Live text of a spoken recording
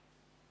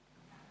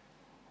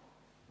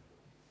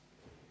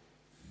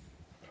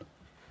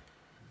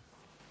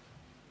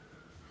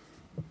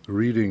The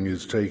reading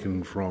is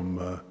taken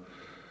from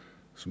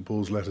St.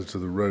 Paul's letter to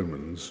the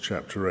Romans,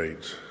 chapter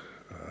 8,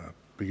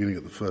 beginning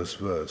at the first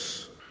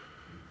verse.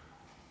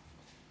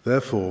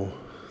 Therefore,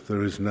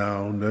 there is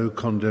now no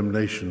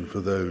condemnation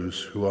for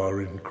those who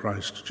are in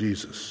Christ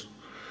Jesus,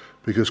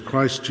 because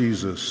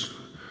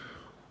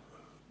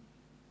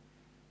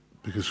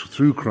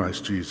through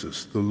Christ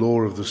Jesus, the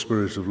law of the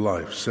Spirit of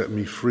life set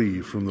me free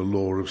from the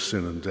law of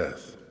sin and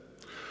death.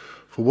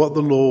 For what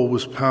the law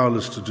was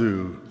powerless to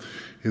do,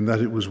 in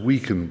that it was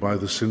weakened by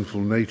the sinful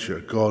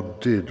nature,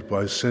 God did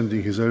by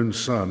sending his own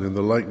Son in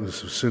the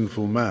likeness of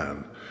sinful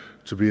man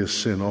to be a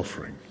sin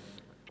offering.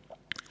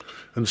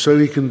 And so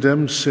he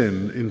condemned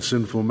sin in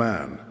sinful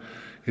man,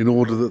 in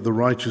order that the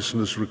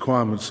righteousness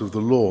requirements of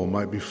the law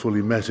might be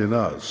fully met in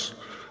us,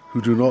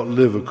 who do not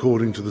live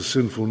according to the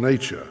sinful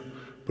nature,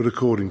 but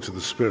according to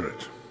the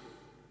Spirit.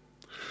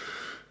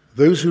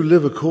 Those who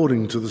live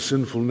according to the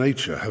sinful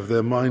nature have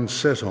their mind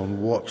set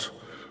on what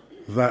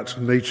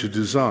that nature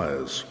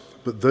desires,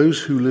 but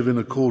those who live in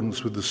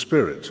accordance with the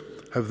Spirit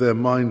have their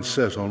mind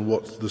set on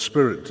what the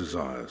Spirit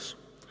desires.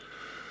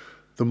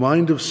 The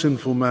mind of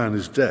sinful man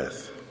is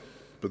death,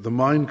 but the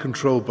mind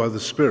controlled by the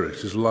Spirit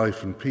is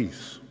life and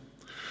peace.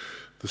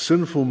 The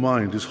sinful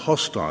mind is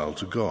hostile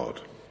to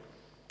God.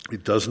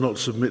 It does not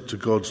submit to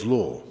God's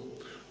law,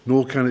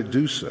 nor can it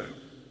do so.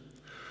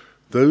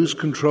 Those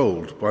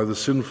controlled by the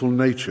sinful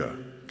nature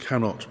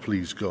cannot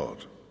please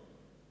God.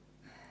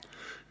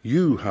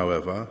 You,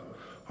 however,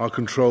 are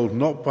controlled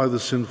not by the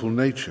sinful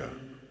nature,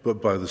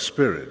 but by the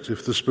Spirit,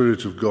 if the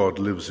Spirit of God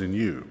lives in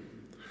you.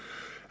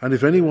 And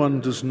if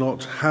anyone does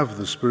not have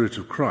the Spirit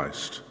of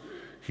Christ,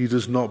 he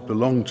does not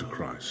belong to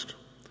Christ.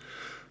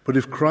 But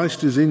if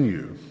Christ is in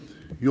you,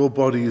 your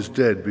body is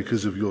dead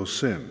because of your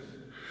sin,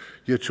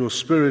 yet your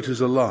spirit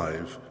is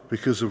alive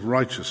because of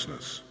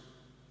righteousness.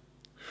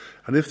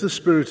 And if the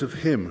Spirit of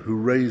him who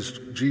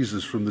raised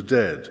Jesus from the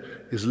dead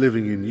is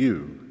living in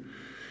you,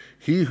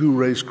 he who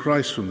raised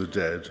Christ from the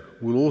dead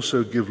will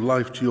also give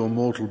life to your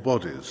mortal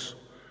bodies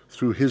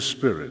through his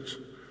Spirit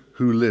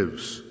who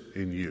lives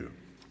in you.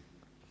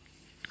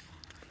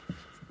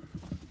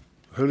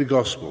 The Holy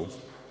Gospel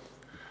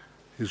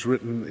is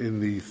written in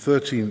the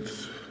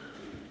 13th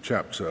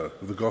chapter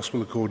of the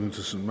Gospel according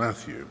to St.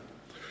 Matthew,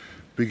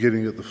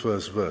 beginning at the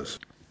first verse.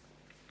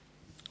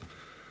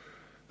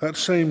 That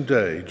same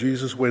day,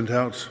 Jesus went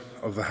out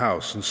of the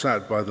house and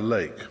sat by the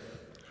lake.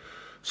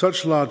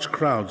 Such large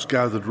crowds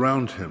gathered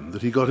round him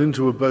that he got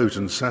into a boat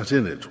and sat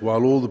in it,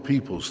 while all the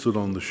people stood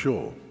on the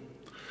shore.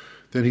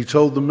 Then he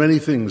told them many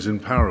things in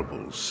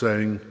parables,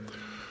 saying,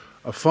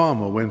 "A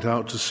farmer went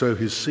out to sow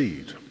his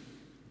seed.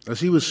 As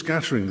he was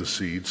scattering the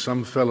seed,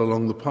 some fell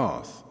along the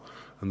path,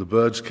 and the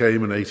birds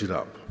came and ate it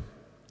up.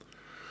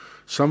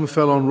 Some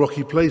fell on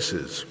rocky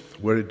places,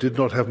 where it did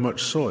not have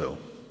much soil.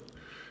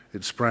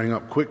 It sprang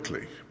up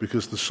quickly,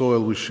 because the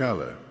soil was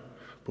shallow.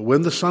 But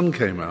when the sun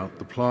came out,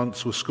 the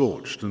plants were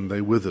scorched, and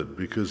they withered,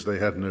 because they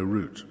had no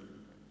root.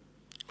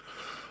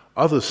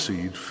 Other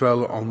seed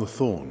fell on the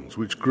thorns,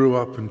 which grew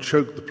up and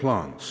choked the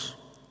plants.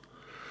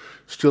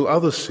 Still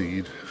other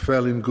seed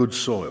fell in good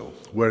soil,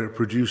 where it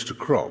produced a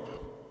crop,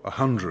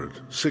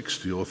 100,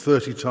 60, or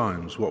 30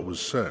 times what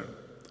was sown.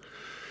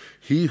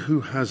 He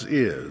who has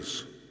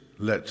ears,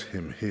 let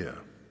him hear."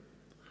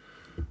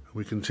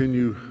 We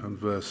continue on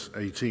verse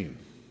 18.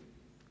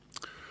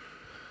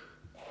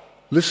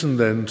 "Listen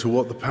then to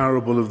what the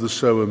parable of the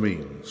sower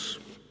means.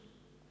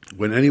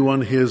 When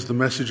anyone hears the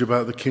message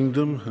about the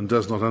kingdom and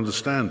does not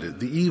understand it,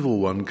 the evil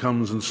one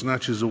comes and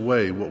snatches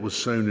away what was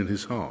sown in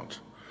his heart.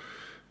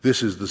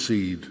 This is the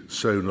seed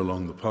sown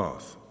along the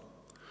path.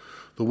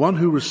 The one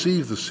who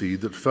received the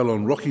seed that fell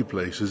on rocky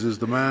places is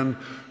the man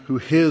who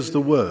hears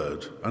the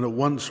word and at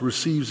once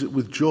receives it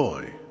with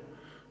joy.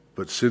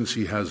 But since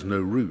he has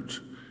no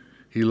root,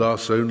 he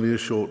lasts only a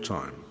short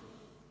time.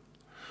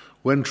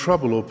 When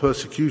trouble or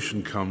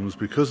persecution comes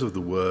because of the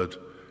word,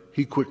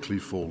 he quickly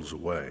falls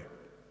away.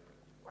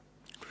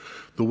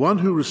 The one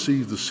who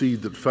received the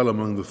seed that fell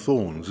among the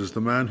thorns is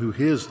the man who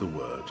hears the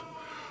word,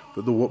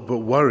 but the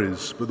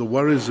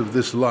worries of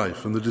this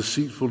life and the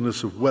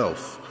deceitfulness of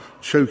wealth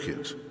choke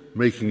it,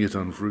 making it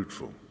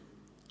unfruitful.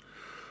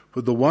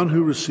 But the one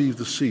who received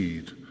the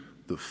seed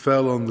that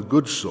fell on the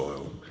good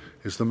soil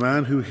is the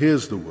man who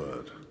hears the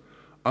word,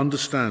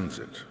 understands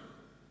it.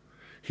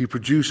 He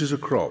produces a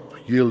crop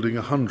yielding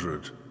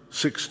 100,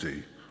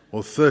 60,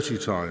 or 30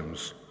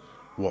 times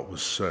what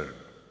was sown."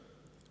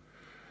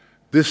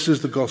 This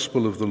is the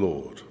gospel of the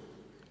Lord.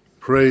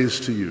 Praise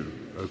to you,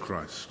 O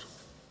Christ.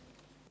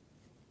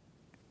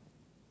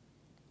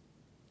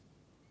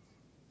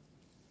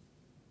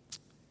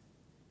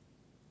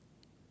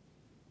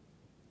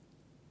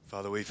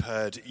 Father, we've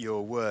heard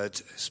your word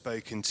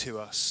spoken to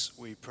us.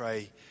 We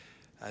pray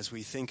as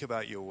we think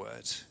about your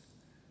word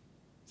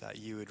that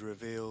you would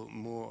reveal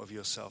more of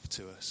yourself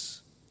to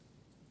us,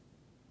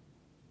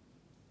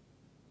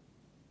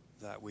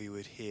 that we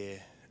would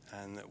hear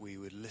and that we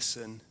would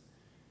listen,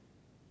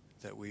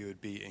 that we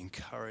would be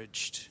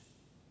encouraged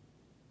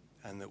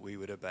and that we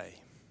would obey.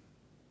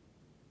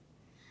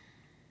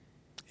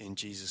 In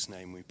Jesus'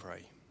 name we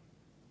pray.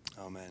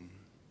 Amen.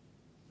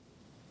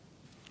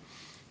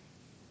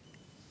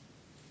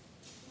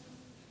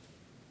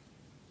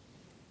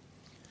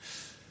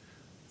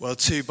 Well,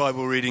 2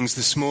 Bible readings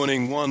this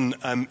morning. One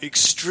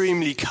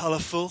extremely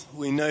colourful.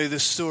 We know the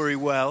story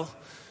well.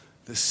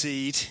 The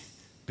seed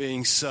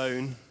being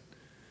sown.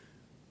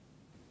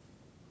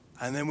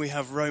 And then we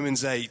have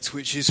Romans 8,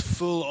 which is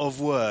full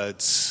of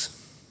words.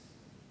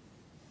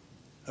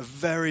 A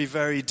very,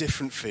 very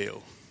different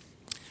feel.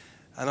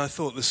 And I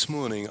thought this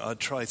morning I'd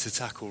try to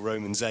tackle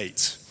Romans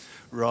 8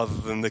 rather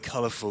than the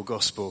colourful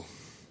gospel.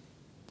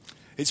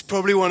 It's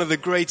probably one of the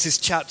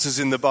greatest chapters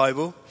in the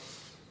Bible.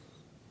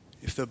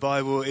 If the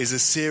Bible is a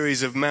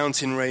series of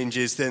mountain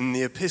ranges, then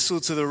the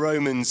epistle to the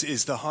Romans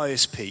is the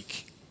highest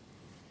peak.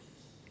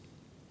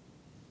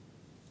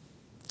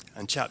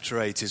 And chapter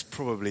 8 is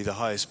probably the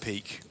highest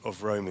peak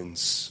of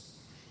Romans.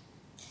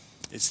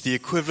 It's the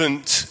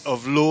equivalent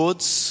of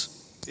Lord's.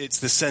 It's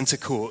the centre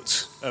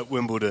court at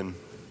Wimbledon.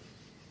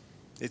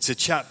 It's a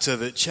chapter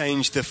that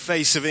changed the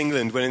face of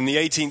England when in the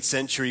 18th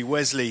century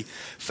Wesley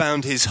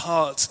found his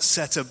heart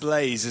set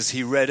ablaze as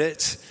he read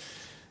it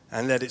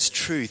and let its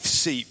truth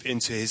seep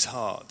into his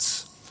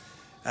heart.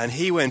 And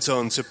he went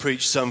on to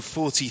preach some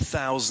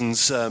 40,000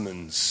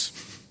 sermons.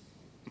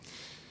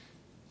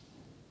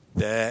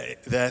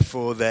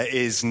 Therefore, there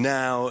is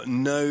now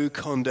no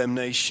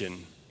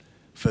condemnation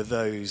for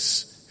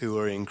those who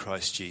are in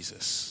Christ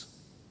Jesus.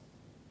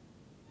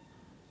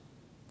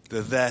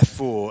 The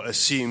therefore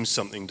assumes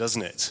something,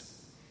 doesn't it?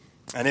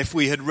 And if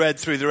we had read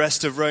through the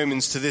rest of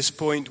Romans to this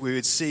point, we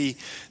would see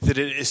that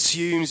it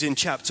assumes in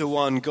chapter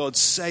 1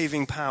 God's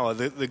saving power.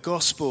 The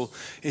gospel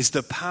is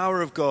the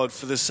power of God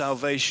for the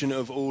salvation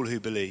of all who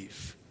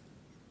believe.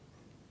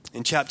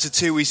 In chapter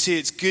 2, we see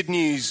it's good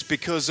news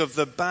because of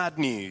the bad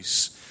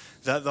news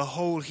that the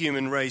whole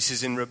human race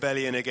is in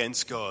rebellion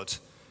against God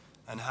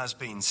and has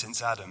been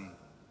since Adam.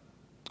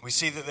 We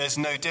see that there's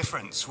no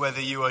difference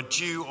whether you are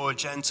Jew or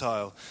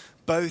Gentile.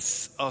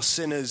 Both are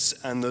sinners,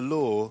 and the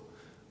law,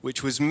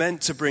 which was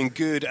meant to bring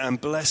good and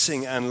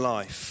blessing and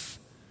life,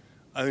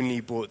 only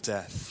brought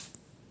death.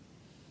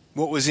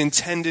 What was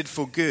intended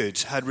for good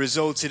had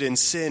resulted in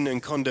sin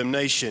and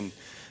condemnation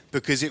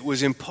because it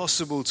was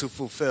impossible to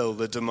fulfill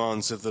the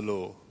demands of the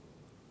law.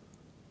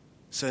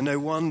 So no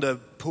wonder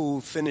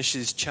Paul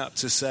finishes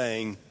chapter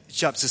 7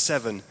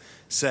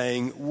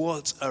 saying,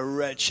 "What a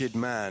wretched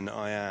man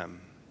I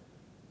am.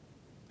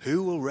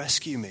 Who will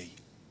rescue me?"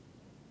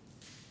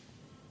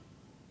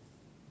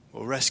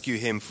 Or rescue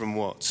him from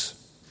what?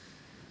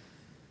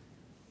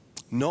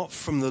 Not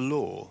from the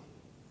law,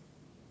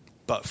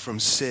 but from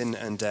sin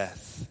and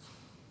death.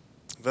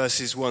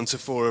 Verses 1 to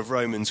 4 of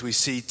Romans, we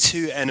see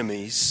 2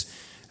 enemies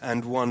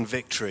and 1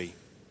 victory.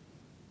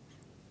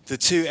 The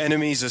 2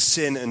 enemies are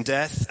sin and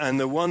death, and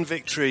the 1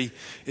 victory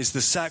is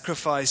the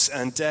sacrifice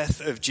and death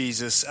of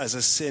Jesus as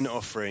a sin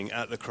offering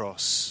at the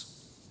cross.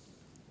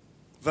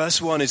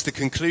 Verse 1 is the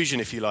conclusion,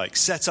 if you like,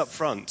 set up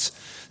front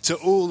to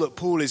all that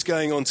Paul is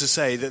going on to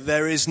say, that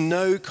there is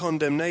no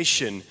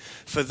condemnation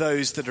for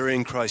those that are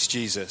in Christ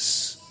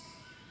Jesus.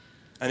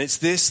 And it's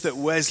this that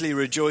Wesley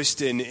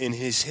rejoiced in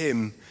his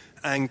hymn,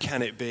 "And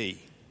Can It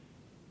Be?"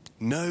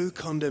 No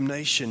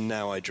condemnation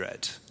now I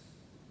dread.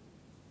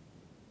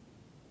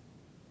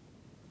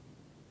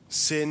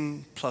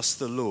 Sin plus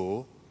the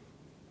law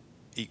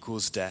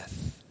equals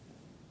death.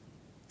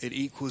 It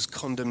equals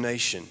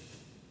condemnation.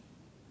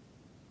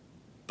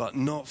 But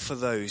not for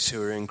those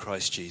who are in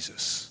Christ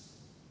Jesus.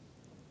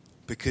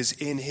 Because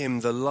in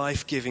him the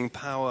life-giving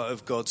power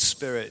of God's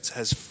Spirit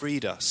has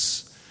freed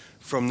us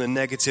from the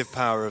negative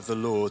power of the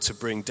law to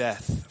bring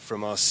death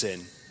from our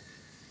sin.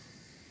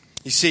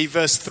 You see,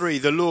 verse 3,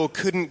 the law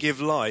couldn't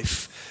give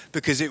life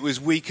because it was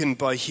weakened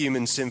by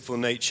human sinful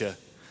nature.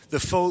 The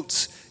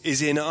fault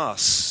is in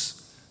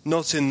us,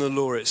 not in the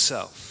law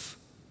itself.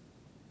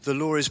 The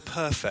law is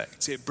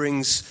perfect. It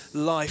brings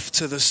life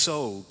to the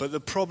soul. But the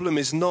problem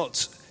is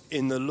not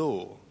in the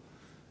law.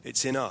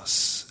 It's in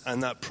us.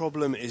 And that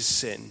problem is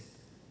sin.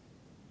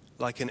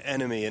 Like an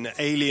enemy, an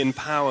alien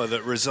power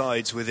that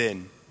resides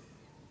within.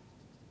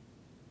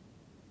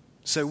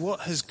 So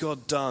what has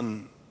God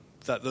done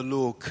that the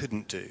law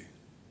couldn't do?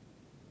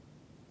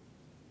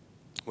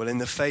 Well, in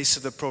the face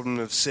of the problem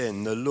of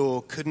sin, the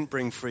law couldn't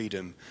bring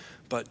freedom,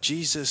 but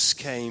Jesus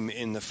came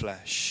in the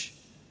flesh.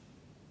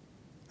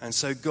 And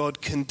so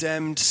God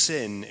condemned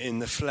sin in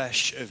the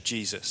flesh of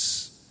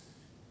Jesus.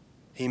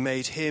 He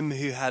made him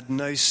who had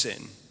no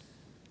sin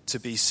to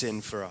be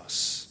sin for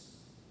us.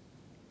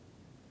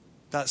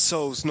 That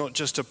solves not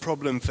just a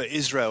problem for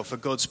Israel, for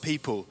God's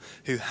people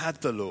who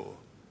had the law,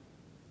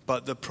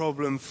 but the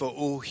problem for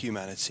all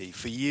humanity,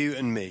 for you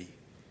and me,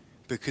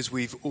 because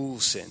we've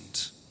all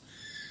sinned.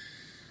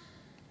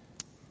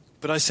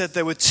 But I said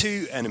there were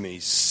 2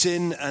 enemies,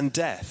 sin and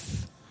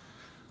death.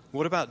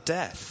 What about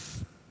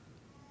death?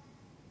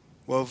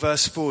 Well,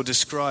 verse 4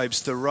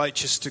 describes the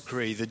righteous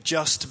decree, the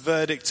just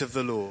verdict of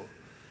the law,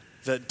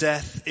 that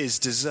death is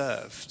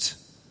deserved.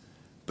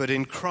 But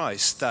in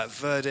Christ, that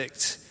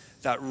verdict,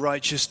 that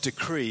righteous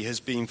decree has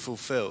been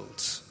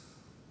fulfilled.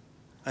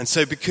 And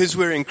so because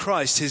we're in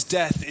Christ, his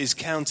death is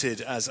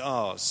counted as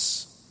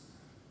ours.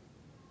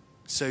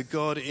 So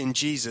God in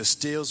Jesus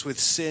deals with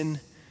sin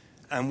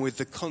and with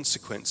the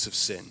consequence of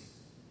sin,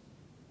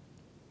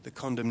 the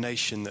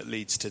condemnation that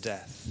leads to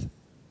death.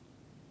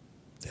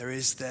 There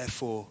is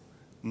therefore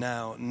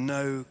now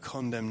no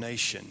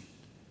condemnation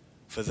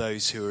for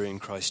those who are in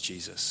Christ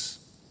Jesus.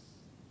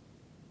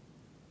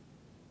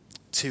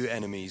 2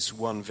 enemies,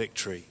 1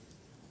 victory,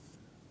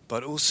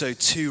 but also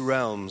 2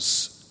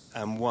 realms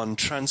and 1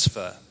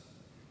 transfer.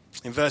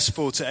 In verse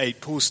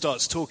 4-8, Paul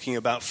starts talking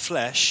about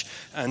flesh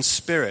and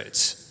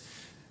spirit.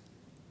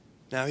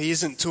 Now, he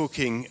isn't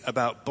talking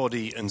about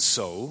body and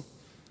soul.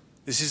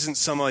 This isn't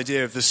some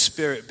idea of the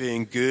spirit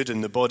being good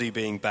and the body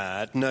being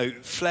bad. No,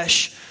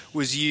 flesh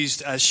was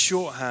used as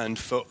shorthand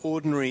for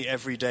ordinary,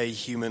 everyday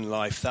human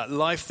life, that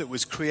life that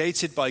was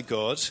created by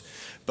God,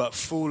 but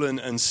fallen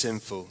and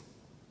sinful.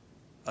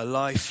 A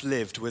life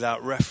lived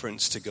without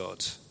reference to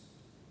God,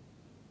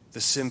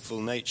 the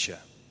sinful nature.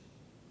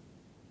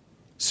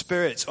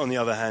 Spirit, on the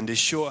other hand, is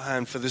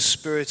shorthand for the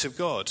Spirit of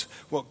God,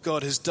 what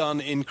God has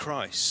done in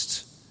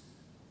Christ.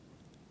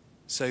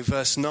 So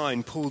verse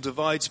 9, Paul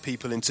divides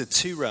people into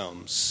 2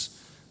 realms,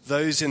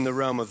 those in the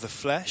realm of the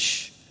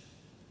flesh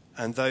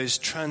and those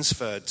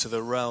transferred to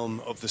the realm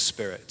of the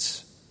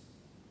Spirit.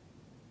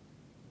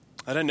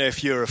 I don't know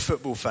if you're a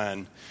football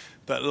fan,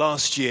 but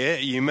last year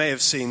you may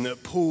have seen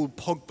that Paul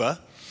Pogba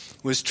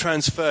was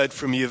transferred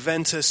from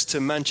Juventus to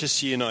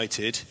Manchester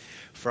United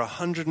for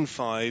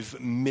 £105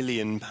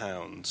 million.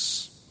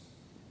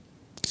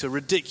 It's a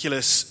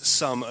ridiculous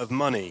sum of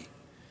money.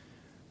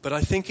 But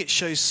I think it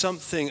shows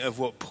something of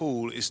what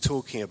Paul is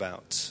talking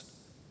about.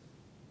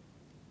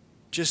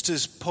 Just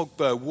as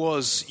Pogba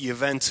was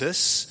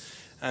Juventus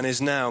and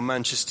is now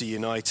Manchester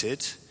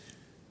United,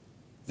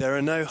 there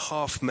are no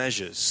half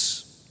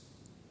measures.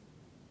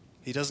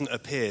 He doesn't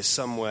appear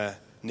somewhere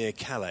near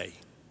Calais.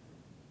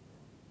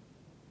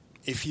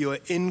 If you are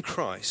in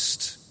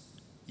Christ,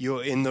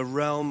 you're in the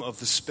realm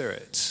of the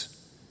Spirit,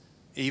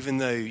 even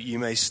though you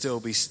may still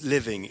be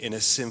living in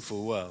a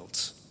sinful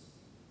world.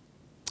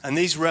 And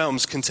these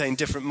realms contain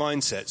different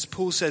mindsets.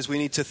 Paul says we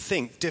need to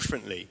think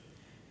differently.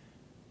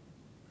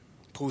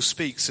 Paul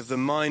speaks of the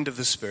mind of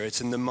the Spirit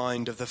and the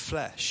mind of the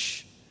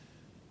flesh.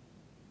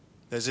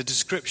 There's a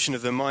description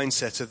of the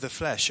mindset of the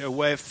flesh, a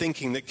way of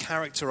thinking that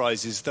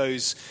characterizes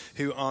those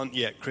who aren't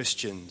yet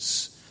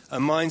Christians, a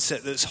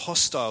mindset that's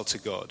hostile to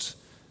God,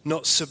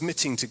 not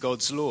submitting to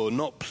God's law,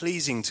 not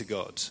pleasing to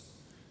God.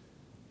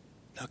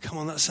 Now, come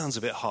on, that sounds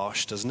a bit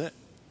harsh, doesn't it?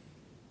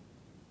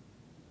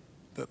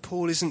 But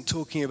Paul isn't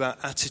talking about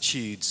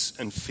attitudes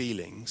and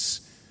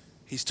feelings.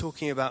 He's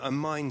talking about a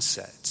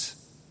mindset.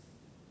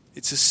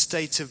 It's a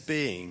state of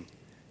being.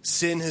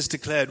 Sin has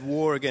declared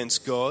war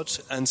against God,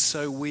 and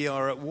so we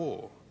are at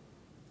war.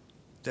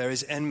 There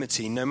is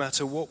enmity no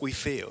matter what we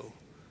feel.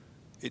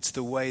 It's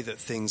the way that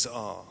things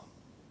are.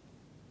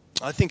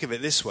 I think of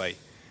it this way.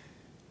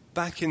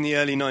 Back in the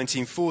early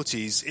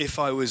 1940s, if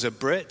I was a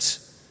Brit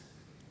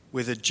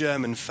with a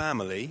German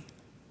family,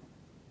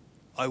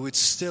 I would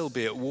still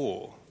be at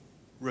war,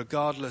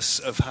 regardless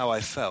of how I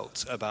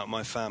felt about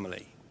my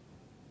family.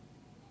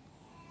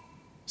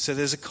 So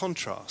there's a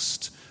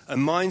contrast, a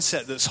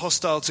mindset that's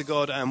hostile to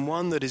God and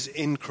one that is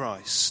in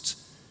Christ,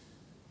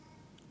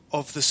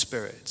 of the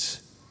Spirit,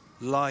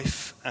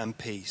 life and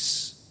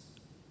peace.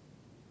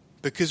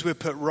 Because we're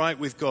put right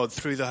with God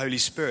through the Holy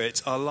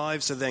Spirit, our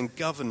lives are then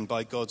governed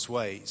by God's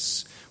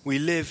ways. We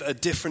live a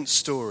different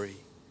story.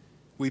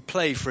 We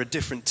play for a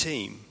different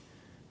team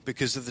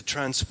because of the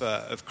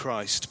transfer of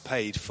Christ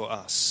paid for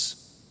us.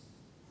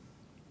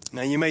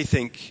 Now you may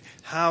think,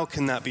 how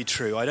can that be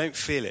true? I don't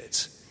feel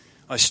it.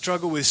 I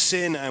struggle with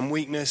sin and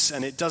weakness,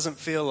 and it doesn't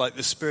feel like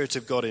the Spirit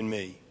of God in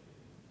me.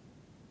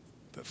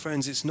 But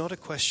friends, it's not a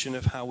question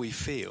of how we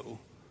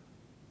feel.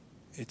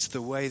 It's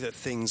the way that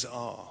things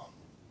are.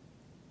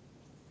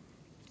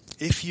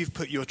 If you've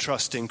put your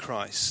trust in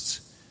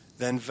Christ,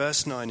 then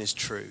verse 9 is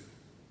true.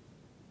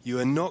 You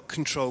are not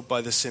controlled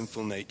by the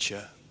sinful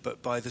nature,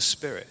 but by the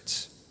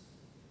Spirit.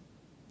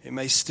 It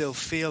may still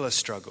feel a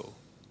struggle,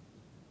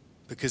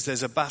 because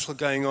there's a battle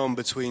going on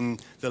between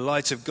the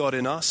light of God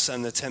in us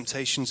and the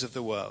temptations of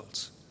the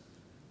world.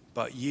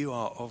 But you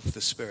are of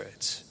the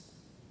Spirit.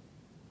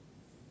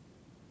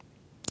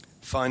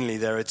 Finally,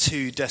 there are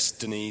 2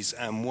 destinies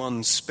and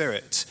 1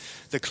 Spirit.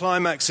 The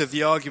climax of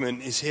the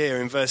argument is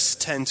here in verse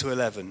 10 to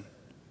 11.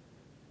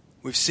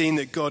 We've seen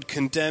that God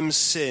condemns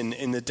sin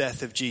in the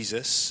death of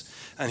Jesus,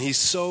 and he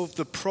solved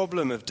the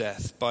problem of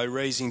death by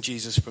raising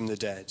Jesus from the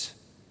dead.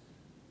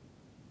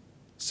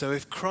 So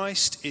if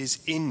Christ is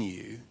in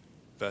you,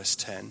 verse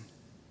 10,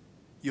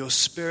 your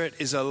spirit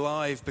is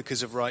alive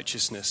because of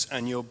righteousness,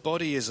 and your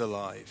body is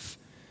alive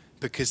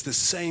because the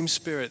same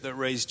Spirit that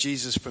raised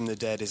Jesus from the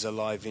dead is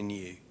alive in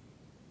you.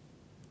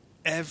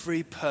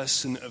 Every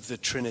person of the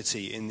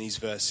Trinity in these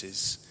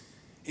verses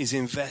is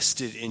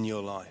invested in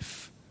your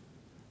life.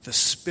 The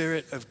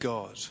Spirit of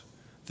God,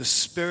 the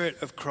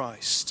Spirit of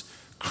Christ,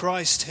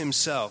 Christ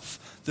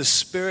himself, the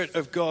Spirit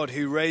of God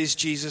who raised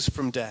Jesus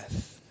from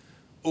death,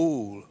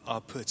 all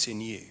are put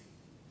in you.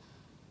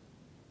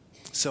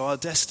 So our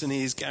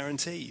destiny is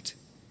guaranteed.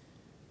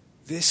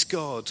 This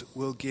God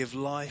will give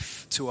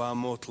life to our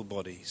mortal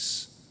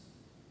bodies,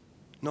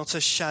 not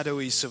a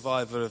shadowy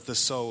survival of the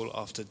soul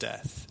after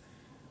death,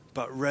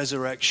 but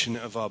resurrection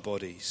of our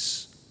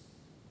bodies.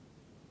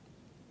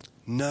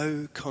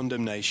 No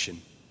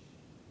condemnation.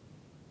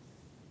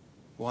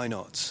 Why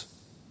not?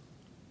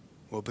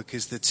 Well,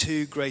 because the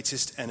two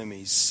greatest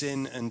enemies,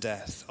 sin and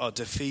death, are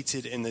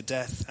defeated in the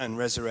death and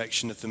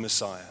resurrection of the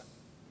Messiah.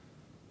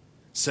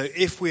 So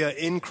if we are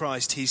in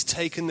Christ, he's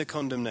taken the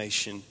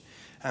condemnation,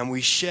 and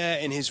we share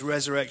in his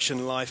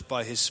resurrection life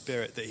by his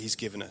Spirit that he's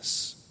given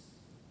us.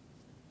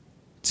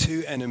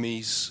 Two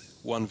enemies,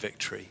 one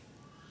victory.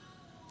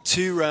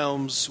 Two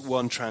realms,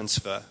 one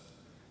transfer.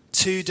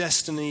 Two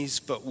destinies,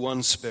 but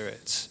one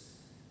Spirit.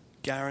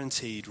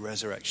 Guaranteed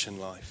resurrection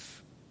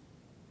life.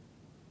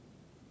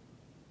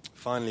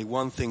 Finally,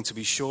 one thing to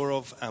be sure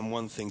of and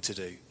one thing to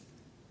do.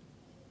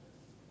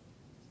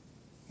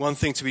 One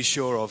thing to be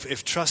sure of, if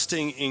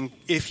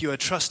you are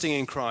trusting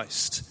in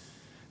Christ,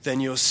 then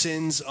your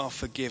sins are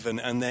forgiven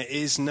and there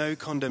is no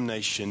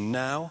condemnation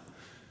now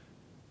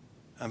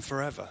and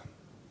forever.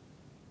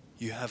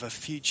 You have a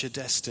future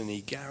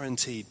destiny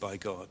guaranteed by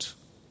God.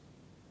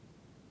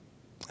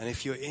 And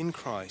if you're in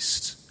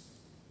Christ,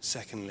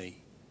 secondly,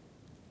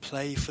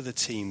 play for the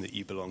team that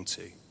you belong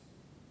to.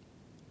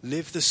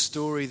 Live the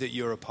story that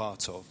you're a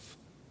part of.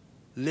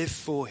 Live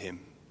for him.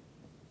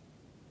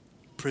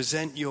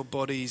 Present your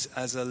bodies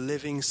as a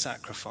living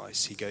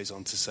sacrifice, he goes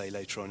on to say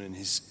later on in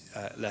his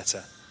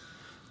letter.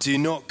 Do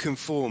not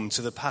conform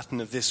to the pattern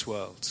of this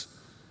world,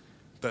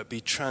 but be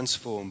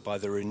transformed by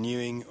the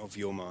renewing of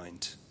your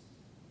mind.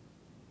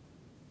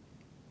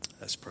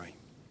 Let's pray.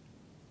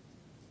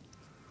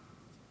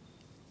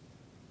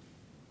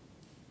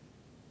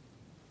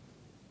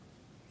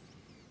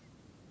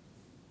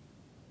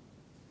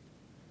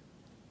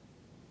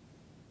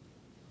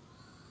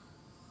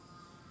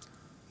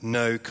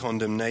 No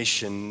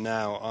condemnation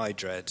now I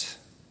dread.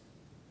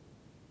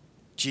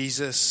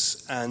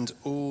 Jesus and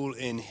all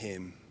in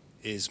him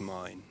is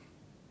mine.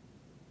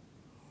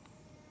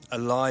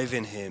 Alive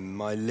in him,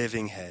 my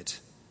living head,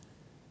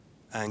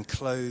 and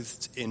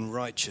clothed in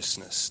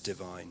righteousness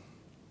divine.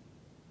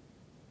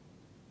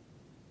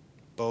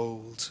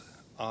 Bold,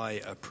 I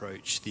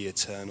approach the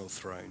eternal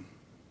throne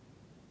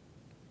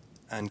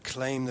and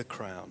claim the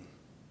crown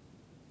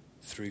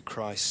through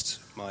Christ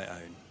my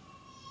own.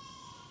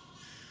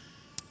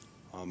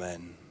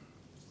 Amen.